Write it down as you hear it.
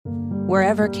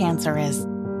Wherever cancer is,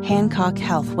 Hancock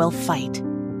Health will fight.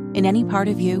 In any part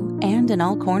of you and in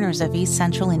all corners of East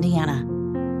Central Indiana.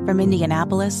 From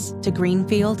Indianapolis to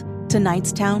Greenfield to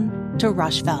Knightstown to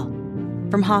Rushville.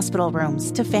 From hospital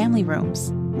rooms to family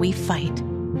rooms, we fight.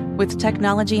 With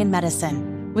technology and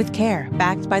medicine, with care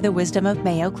backed by the wisdom of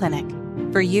Mayo Clinic.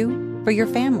 For you, for your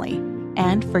family,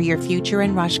 and for your future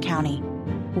in Rush County.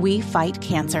 We fight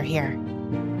cancer here.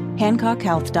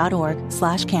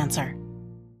 HancockHealth.org/cancer.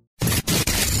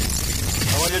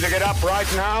 I want you to get up right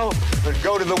now and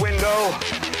go to the window,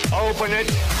 open it,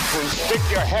 and stick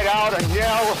your head out and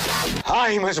yell,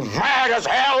 "I'm as mad as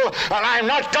hell, and I'm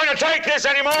not going to take this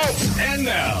anymore!" And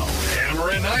now,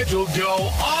 Hammer and Nigel go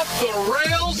off the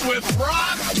rails with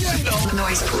Rob Kendall.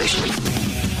 Noise pollution.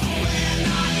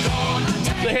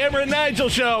 The Hammer and Nigel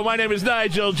Show. My name is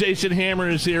Nigel. Jason Hammer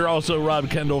is here. Also,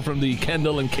 Rob Kendall from the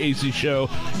Kendall and Casey Show.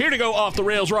 Here to go off the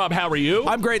rails. Rob, how are you?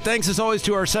 I'm great. Thanks, as always,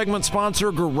 to our segment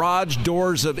sponsor, Garage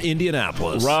Doors of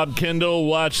Indianapolis. Rob Kendall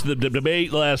watched the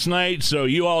debate last night, so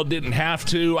you all didn't have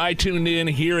to. I tuned in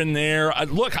here and there.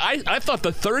 Look, I thought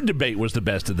the third debate was the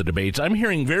best of the debates. I'm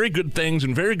hearing very good things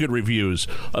and very good reviews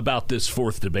about this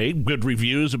fourth debate. Good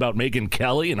reviews about Megyn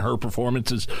Kelly and her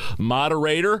performance as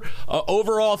moderator.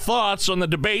 Overall thoughts on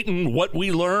the debate and what we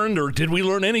learned, or did we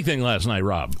learn anything last night,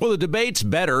 Rob? Well, the debate's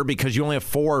better because you only have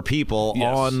four people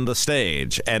on the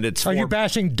stage, and it's. Are you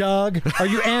bashing Doug? Are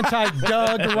you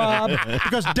anti-Doug, Rob?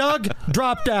 Because Doug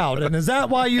dropped out, and is that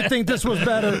why you think this was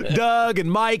better? Doug and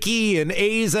Mikey and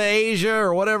Asia,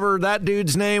 or whatever that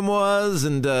dude's name was,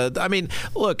 and I mean,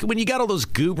 look, when you got all those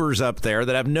goobers up there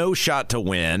that have no shot to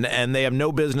win, and they have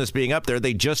no business being up there,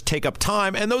 they just take up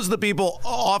time, and those are the people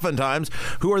oftentimes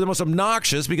who are the most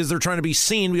obnoxious because they're trying to be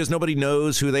seen because nobody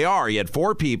knows who they are. You had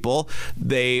four people.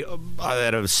 They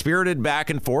had a spirited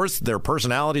back and forth. Their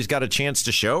personalities got a chance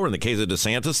to show, or in the case of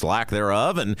DeSantis, lack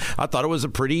thereof. And I thought it was a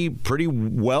pretty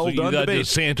well done debate.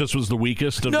 DeSantis was the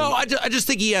weakest? I just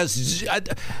think he has.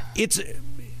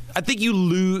 I think you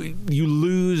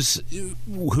lose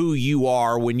who you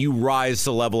are when you rise to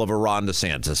the level of a Ron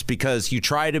DeSantis, because you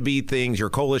try to be things, you're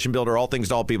a coalition builder, all things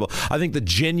to all people. I think the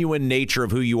genuine nature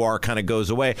of who you are kind of goes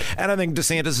away. And I think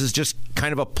DeSantis is just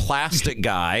kind of a plastic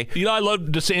guy. You know, I love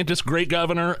DeSantis, great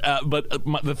governor, but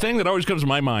the thing that always comes to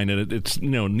my mind, and it's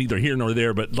neither here nor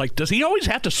there, but like, does he always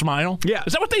have to smile? Yeah.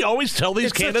 Is that what they always tell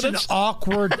these candidates? It's such an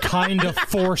awkward kind of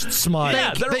forced smile.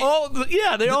 Yeah,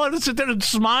 they all have to sit there and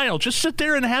smile. Just sit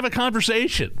there and have a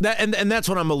conversation. And that's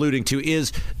what I'm alluding to,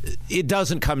 is it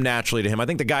doesn't come naturally to him. I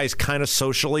think the guy's kind of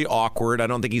socially awkward. I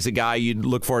don't think he's a guy you'd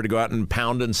look forward to go out and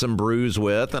pounding some brews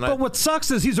with. But what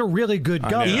sucks is he's a really good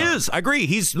governor. He is. I agree.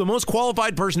 He's the most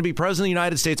qualified person to be president of the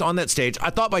United States on that stage. I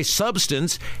thought by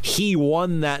substance he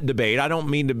won that debate. I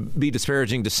don't mean to be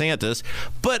disparaging DeSantis,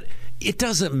 but it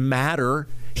doesn't matter.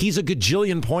 He's a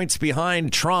gajillion points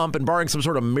behind Trump, and barring some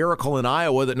sort of miracle in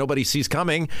Iowa that nobody sees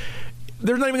coming,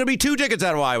 there's not even going to be two tickets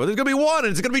out of Iowa. There's going to be one,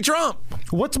 and it's going to be Trump.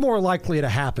 What's more likely to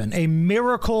happen? A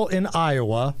miracle in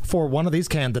Iowa for one of these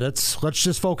candidates, let's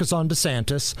just focus on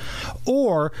DeSantis,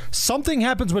 or something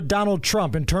happens with Donald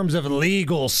Trump in terms of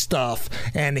legal stuff,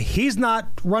 and he's not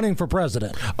running for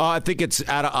president? I think it's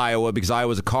out of Iowa because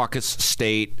Iowa's a caucus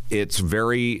state. It's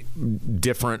very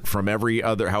different from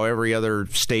how every other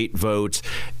state votes.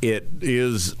 It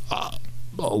is...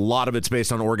 a lot of it's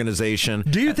based on organization.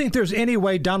 Do you think there's any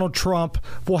way Donald Trump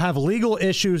will have legal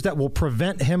issues that will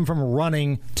prevent him from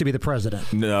running to be the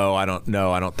president? No, I don't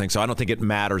think so. I don't think it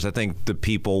matters. I think the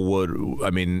people would. I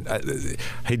mean,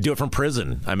 he'd do it from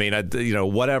prison. I mean,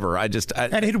 whatever.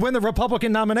 And he'd win the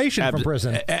Republican nomination from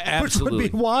prison, absolutely.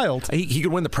 Which would be wild. He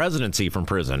could win the presidency from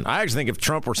prison. I actually think if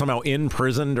Trump were somehow in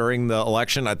prison during the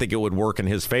election, I think it would work in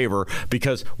his favor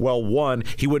because, well, one,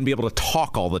 he wouldn't be able to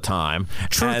talk all the time.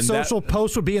 Truth Social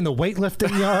post would be in the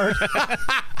weightlifting yard.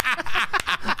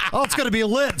 Oh, it's going to be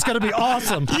lit. It's going to be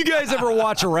awesome. You guys ever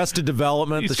watch Arrested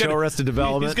Development, show Arrested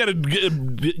Development? He's got to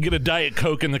get a Diet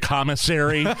Coke in the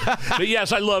commissary. But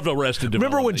yes, I love Arrested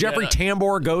Development. Remember when Jeffrey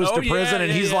Tambor goes to prison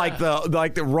and he's like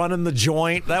the running the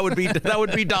joint? That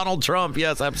would be Donald Trump.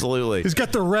 Yes, absolutely. He's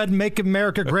got the red "Make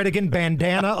America Great Again"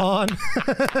 bandana on.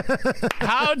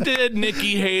 How did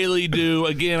Nikki Haley do?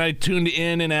 Again, I tuned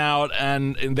in and out,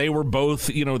 and they were both,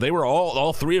 they were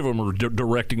all three of them were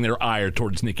directing their ire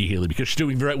towards Nikki Haley because she's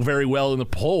doing very well in the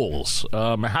polls.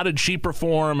 How did she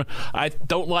perform? I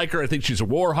don't like her. I think she's a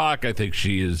war hawk. I think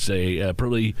she is a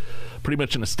pretty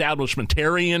much an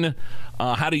establishmentarian.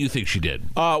 How do you think she did?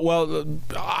 Well,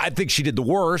 I think she did the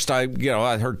worst. I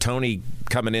heard Tony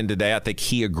coming in today. I think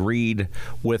he agreed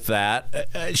with that.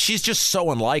 She's just so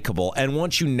unlikable. And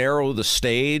once you narrow the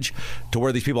stage to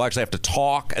where these people actually have to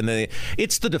talk, and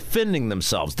it's the defending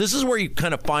themselves. This is where you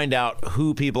kind of find out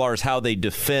who people are, is how they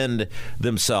defend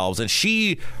themselves. And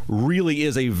she really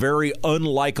is a very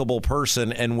unlikable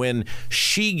person. And when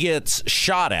she gets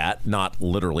shot at, not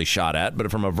literally shot at,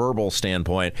 but from a verbal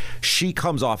standpoint, she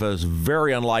comes off as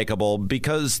very unlikable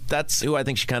because that's who I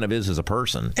think she kind of is as a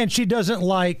person. And she doesn't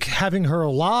like having her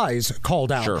lies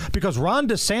called out. Sure. Because Ron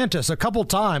DeSantis a couple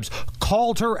times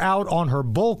called her out on her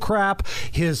bull crap.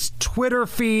 His Twitter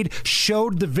feed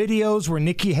showed the videos where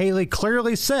Nikki Haley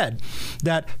clearly said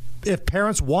that if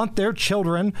parents want their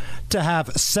children to have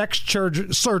sex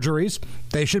surgeries,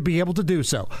 they should be able to do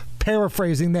so.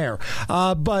 Paraphrasing there.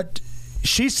 But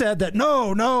she said that,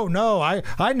 no,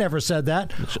 I never said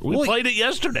that. We played it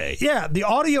yesterday. Yeah, the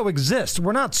audio exists.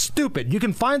 We're not stupid. You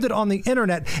can find it on the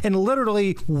internet in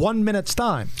literally 1 minute's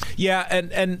time. Yeah,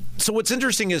 and so what's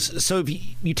interesting is, so if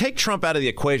you take Trump out of the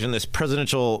equation, this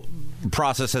presidential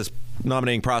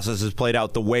nominating process has played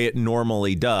out the way it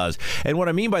normally does. And what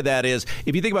I mean by that is,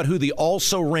 if you think about who the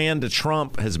also ran to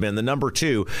Trump has been, the number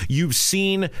 2, you've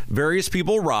seen various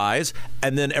people rise,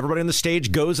 and then everybody on the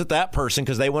stage goes at that person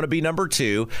because they want to be number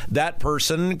 2. That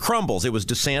person crumbles. It was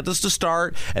DeSantis to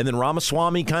start, and then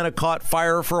Ramaswamy kind of caught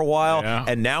fire for a while,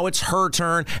 and now it's her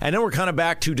turn. And then we're kind of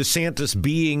back to DeSantis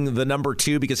being the number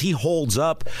 2 because he holds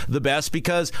up the best,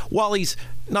 because while he's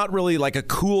not really like a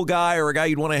cool guy or a guy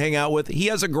you'd want to hang out with, he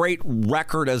has a great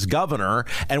record as governor.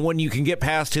 And when you can get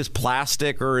past his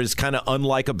plastic or his kind of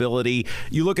unlikability,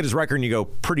 you look at his record and you go,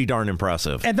 pretty darn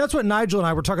impressive. And that's what Nigel and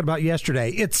I were talking about yesterday.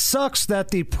 It sucks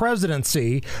that the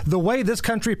presidency, the way this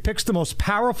country picks the most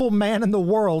powerful man in the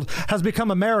world, has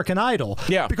become American Idol.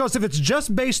 Yeah. Because if it's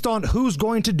just based on who's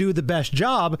going to do the best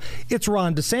job, it's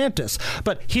Ron DeSantis.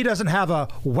 But he doesn't have a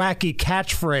wacky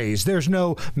catchphrase. There's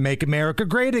no Make America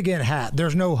Great Again hat.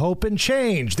 There's no hope and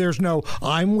change. There's no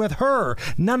I'm with her.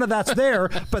 None of that's there,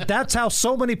 but that's how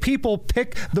so many people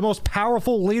pick the most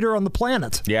powerful leader on the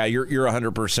planet. Yeah, you're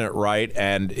 100% right.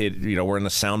 And we're in a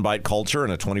soundbite culture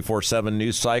and a 24/7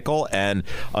 news cycle. And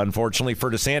unfortunately for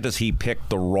DeSantis, he picked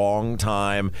the wrong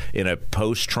time in a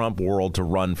post-Trump world to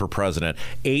run for president.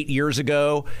 8 years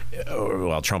ago,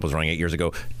 well, Trump was running 8 years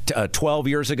ago. 12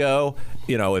 years ago,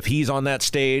 if he's on that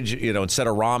stage, instead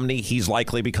of Romney, he's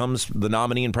likely becomes the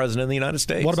nominee and president of the United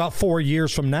States. What about 4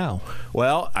 years from now?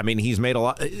 Well, I mean, he's made a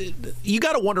lot. You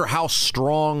got to wonder how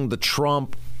strong the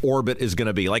Trump orbit is going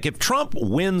to be. Like, if Trump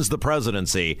wins the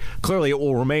presidency, clearly it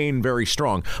will remain very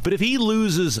strong. But if he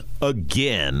loses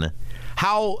again,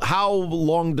 how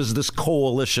long does this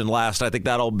coalition last? I think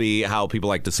that'll be how people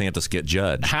like DeSantis get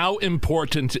judged. How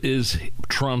important is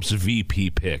Trump's VP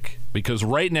pick? Because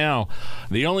right now,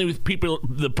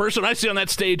 the person I see on that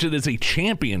stage that is a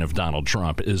champion of Donald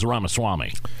Trump is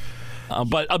Ramaswamy.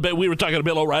 But we were talking to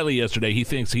Bill O'Reilly yesterday. He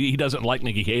thinks he doesn't like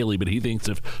Nikki Haley, but he thinks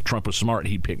if Trump was smart,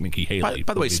 he'd pick Nikki Haley.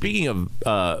 By the way, speaking of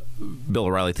Bill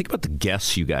O'Reilly, think about the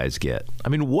guests you guys get. I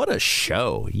mean, what a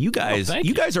show! You guys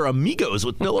are amigos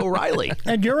with Bill O'Reilly,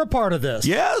 and you're a part of this.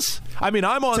 Yes, I mean,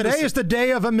 I'm on. Today is the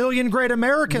day of 1 million great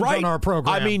Americans on our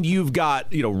program. I mean, you've got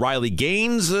Riley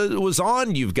Gaines was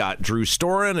on. You've got Drew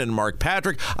Storen and Mark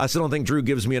Patrick. I still don't think Drew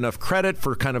gives me enough credit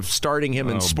for kind of starting him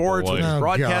in sports with his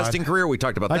broadcasting career. We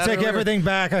talked about that. I take everything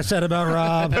back I said about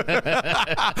Rob.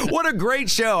 What a great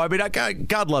show. I mean,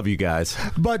 God love you guys.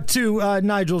 But to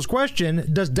Nigel's question,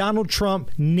 does Donald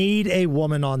Trump need a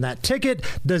woman on that ticket?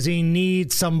 Does he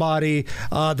need somebody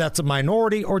that's a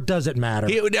minority, or does it matter?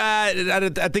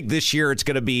 I think this year it's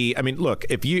going to be, I mean, look,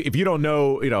 if you don't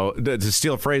know, to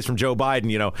steal a phrase from Joe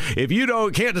Biden, if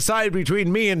you can't decide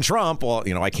between me and Trump, well,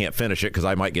 I can't finish it because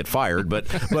I might get fired. But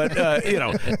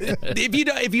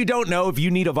if you don't know, if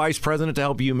you need a vice president to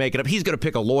help you make it up, he's going to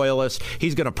pick a loyalist.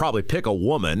 He's going to probably pick a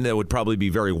woman. That would probably be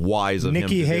very wise of him.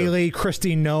 Nikki Haley,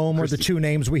 Kristi Noem are the two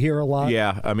names we hear a lot.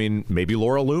 Yeah, I mean, maybe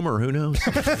Laura Loomer. Who knows?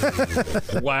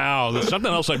 Wow. There's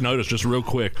something else I've noticed just real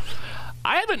quick.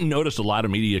 I haven't noticed a lot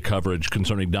of media coverage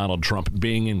concerning Donald Trump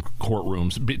being in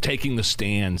courtrooms, taking the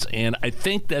stands, and I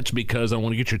think that's because, I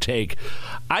want to get your take,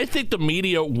 I think the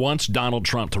media wants Donald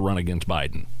Trump to run against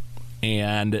Biden.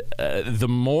 And the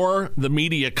more the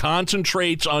media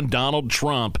concentrates on Donald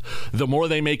Trump, the more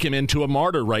they make him into a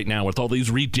martyr right now with all these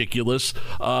ridiculous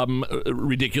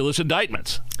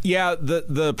indictments. Yeah,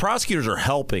 the prosecutors are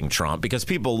helping Trump because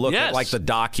people look at like the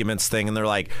documents thing and they're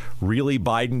like, really,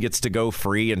 Biden gets to go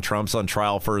free and Trump's on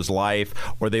trial for his life?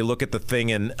 Or they look at the thing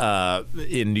in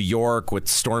New York with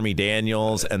Stormy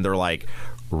Daniels and they're like,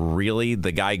 really?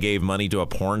 The guy gave money to a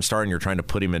porn star and you're trying to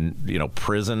put him in,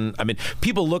 prison? I mean,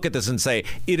 people look at this and say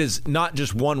it is not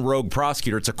just one rogue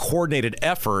prosecutor. It's a coordinated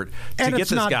effort to get this guy. And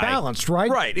it's not balanced, right?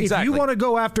 Right, exactly. If you want to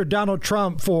go after Donald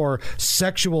Trump for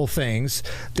sexual things,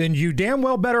 then you damn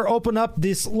well better open up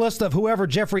this list of whoever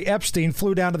Jeffrey Epstein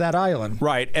flew down to that island.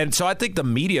 Right. And so I think the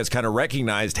media has kind of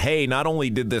recognized, hey, not only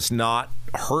did this not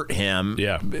hurt him.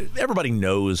 Yeah. Everybody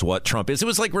knows what Trump is. It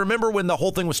was like, remember when the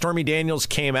whole thing with Stormy Daniels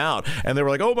came out and they were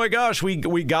like, oh my gosh, we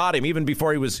got him, even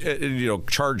before he was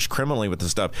charged criminally with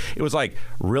this stuff. It was like,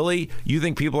 really? You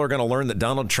think people are going to learn that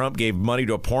Donald Trump gave money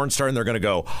to a porn star and they're going to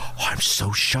go, oh, I'm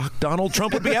so shocked Donald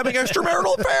Trump would be having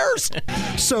extramarital affairs?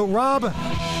 So, Rob,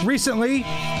 recently,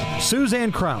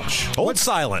 Suzanne Crouch. Old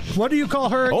silent. What do you call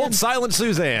her again? Old silent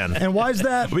Suzanne. And why is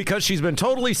that? Because she's been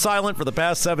totally silent for the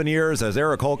past 7 years as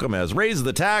Eric Holcomb has raised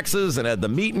the taxes and had the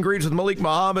meet and greets with Malik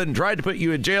Muhammad and tried to put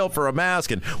you in jail for a mask.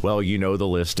 And, well, you know the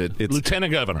list. It's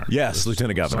Lieutenant Governor. Yes,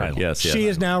 Lieutenant Governor. Yes. She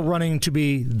is now running to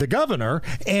be the governor,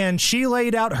 and she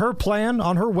laid out her plan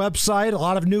on her website, a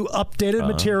lot of new updated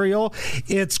material.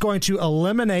 It's going to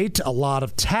eliminate a lot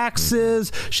of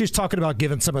taxes. She's talking about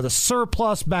giving some of the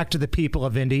surplus back to the people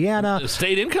of Indiana.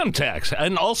 State income tax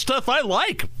and all stuff I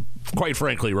like. Quite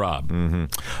frankly, Rob.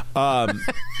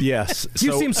 Yes.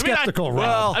 You seem skeptical,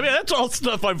 Rob. I mean, that's all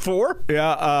stuff I'm for.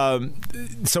 Yeah.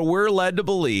 So we're led to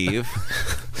believe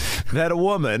that a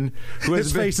woman who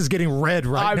his face is getting red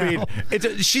right now. I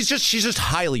mean, she's just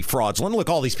highly fraudulent. Look,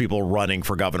 all these people running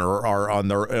for governor are on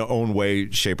their own way,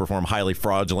 shape, or form highly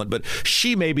fraudulent. But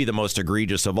she may be the most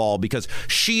egregious of all because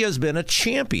she has been a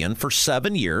champion for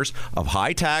 7 years of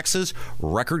high taxes,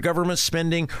 record government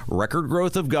spending, record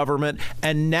growth of government,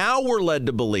 and now we're led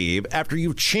to believe, after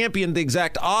you've championed the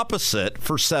exact opposite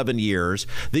for 7 years,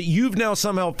 that you've now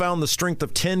somehow found the strength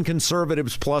of 10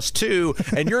 conservatives plus 2,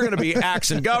 and you're going to be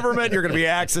axing government, you're going to be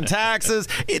axing taxes.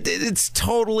 It's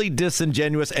totally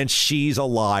disingenuous, and she's a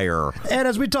liar. And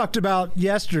as we talked about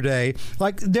yesterday,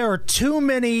 there are too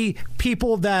many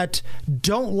people that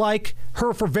don't like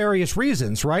her for various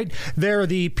reasons, right? There are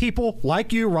the people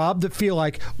like you, Rob, that feel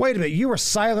like, wait a minute, you were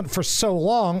silent for so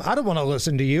long, I don't want to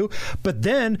listen to you. But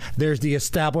then there's the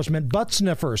establishment butt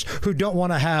sniffers who don't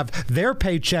want to have their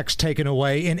paychecks taken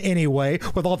away in any way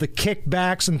with all the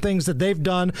kickbacks and things that they've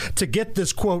done to get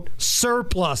this, quote,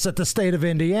 surplus at the state of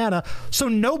Indiana. So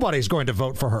nobody's going to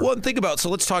vote for her. Well, and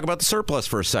let's talk about the surplus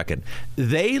for a second.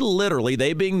 They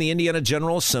being the Indiana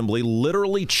General Assembly,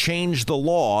 literally changed the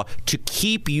law to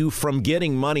keep you from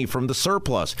getting money from the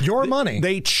surplus. Your money.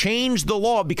 They changed the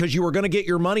law because you were going to get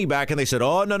your money back, and they said,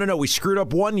 oh, no, we screwed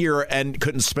up 1 year and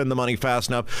couldn't spend the money fast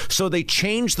enough. So they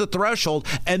changed the threshold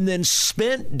and then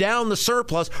spent down the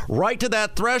surplus right to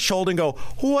that threshold and go,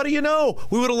 what do you know?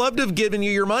 We would have loved to have given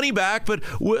you your money back, but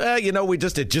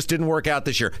it just didn't work out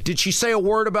this year. Did she say a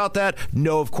word about that?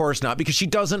 No, of course not, because she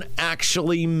doesn't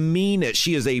actually mean it.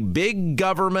 She is a big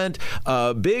government,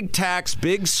 big tax,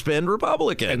 big spend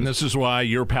Republican. And this is why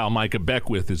your pal Micah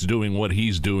Beckwith is doing what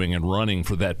he's doing and running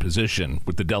for that position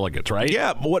with the delegates, right?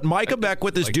 Yeah, what Micah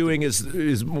Beckwith is doing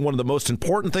is one of the most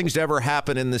important things to ever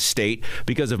happen in this state,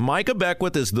 because if Micah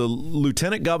Beckwith is the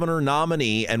lieutenant governor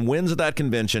nominee and wins at that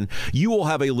convention, you will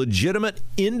have a legitimate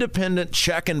independent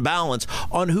check and balance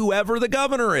on whoever the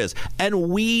governor is. And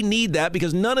we need that,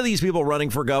 because none of these people running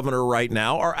for governor right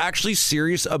now are actually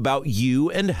serious about you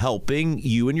and helping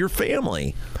you and your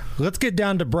family. Let's get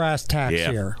down to brass tacks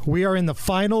here. We are in the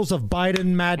finals of Biden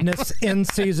Madness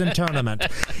in-season tournament.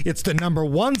 It's the number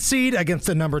 1 seed against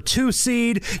the number 2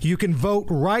 seed. You can vote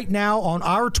right now on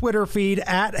our Twitter feed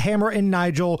at Hammer and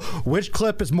Nigel. Which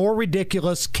clip is more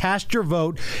ridiculous? Cast your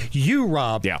vote. You,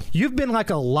 Rob, you've been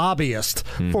like a lobbyist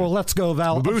for Let's Go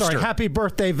Val. I'm sorry, Happy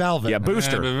Birthday, Valvin. Yeah,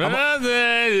 Booster.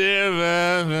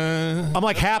 I'm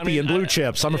like Happy in Blue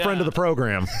Chips. I'm a friend of the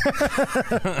program.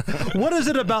 What is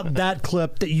it about that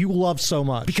clip that you love so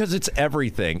much? Because it's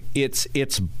everything. It's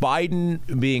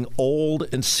Biden being old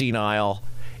and senile.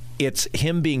 It's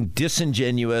him being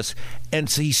disingenuous, and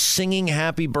so he's singing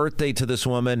happy birthday to this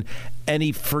woman, and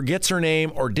he forgets her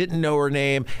name or didn't know her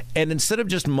name, and instead of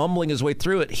just mumbling his way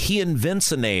through it, he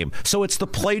invents a name. So it's the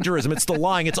plagiarism, it's the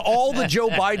lying, it's all the Joe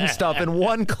Biden stuff in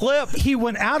one clip. He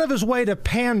went out of his way to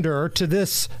pander to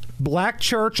this black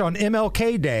church on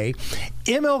MLK Day.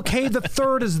 MLK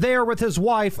III is there with his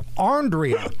wife,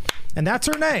 Andrea. And that's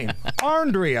her name,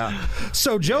 Andrea.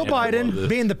 So Joe Biden,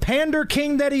 being the pander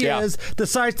king that he is,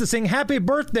 decides to sing happy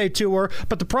birthday to her.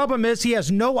 But the problem is he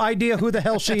has no idea who the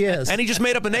hell she is. And he just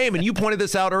made up a name. And you pointed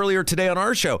this out earlier today on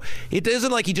our show. It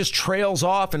isn't like he just trails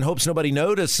off and hopes nobody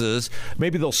notices.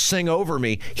 Maybe they'll sing over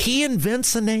me. He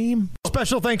invents a name.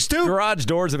 Special thanks to Garage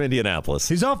Doors of Indianapolis.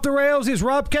 He's off the rails. He's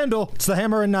Rob Kendall. It's the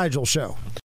Hammer and Nigel Show.